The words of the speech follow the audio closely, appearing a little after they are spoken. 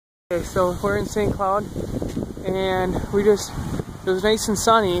Okay, so we're in St. Cloud, and it was nice and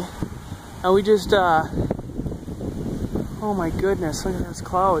sunny, and we just, oh my goodness, look at those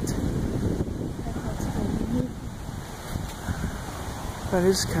clouds. That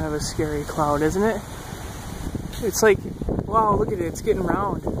is kind of a scary cloud, isn't it? It's like, wow, look at it, it's getting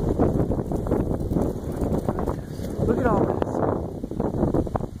round. Look at all this.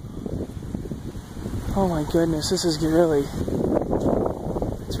 Oh my goodness, this is really,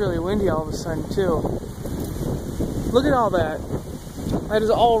 it's really windy all of a sudden too. Look at all that. That is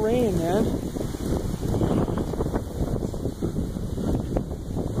all rain, man.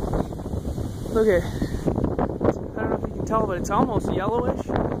 Look at, I don't know if you can tell, but it's almost yellowish.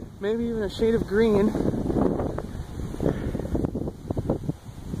 Maybe even a shade of green.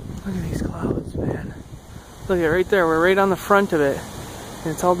 Look at these clouds, man. Look at it right there. We're right on the front of it.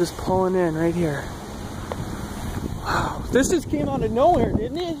 And it's all just pulling in right here. Wow. This just came out of nowhere,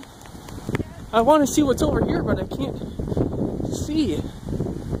 didn't it? I want to see what's over here, but I can't see.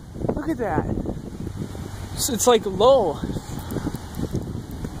 Look at that. It's like low.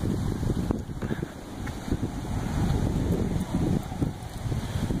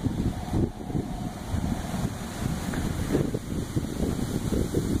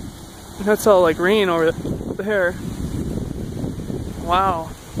 That's all like rain over there. Wow.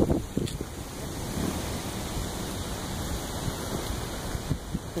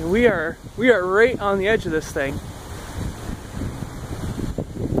 And we are right on the edge of this thing.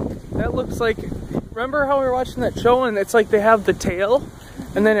 That looks like, remember how we were watching that show and it's like they have the tail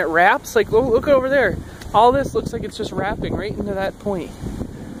and then it wraps? Like, look over there. All this looks like it's just wrapping right into that point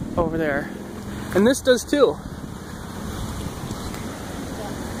over there. And this does too.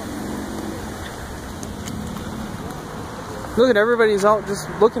 Look at everybody's out just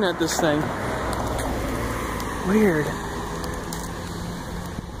looking at this thing. Weird.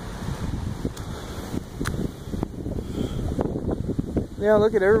 Yeah,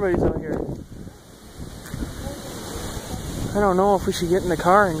 look at everybody's out here. I don't know if we should get in the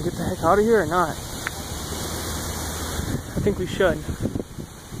car and get the heck out of here or not. I think we should.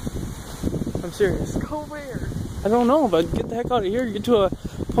 I'm serious. Go where? I don't know, but get the heck out of here. Get to a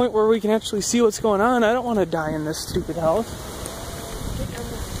point where we can actually see what's going on. I don't want to die in this stupid house.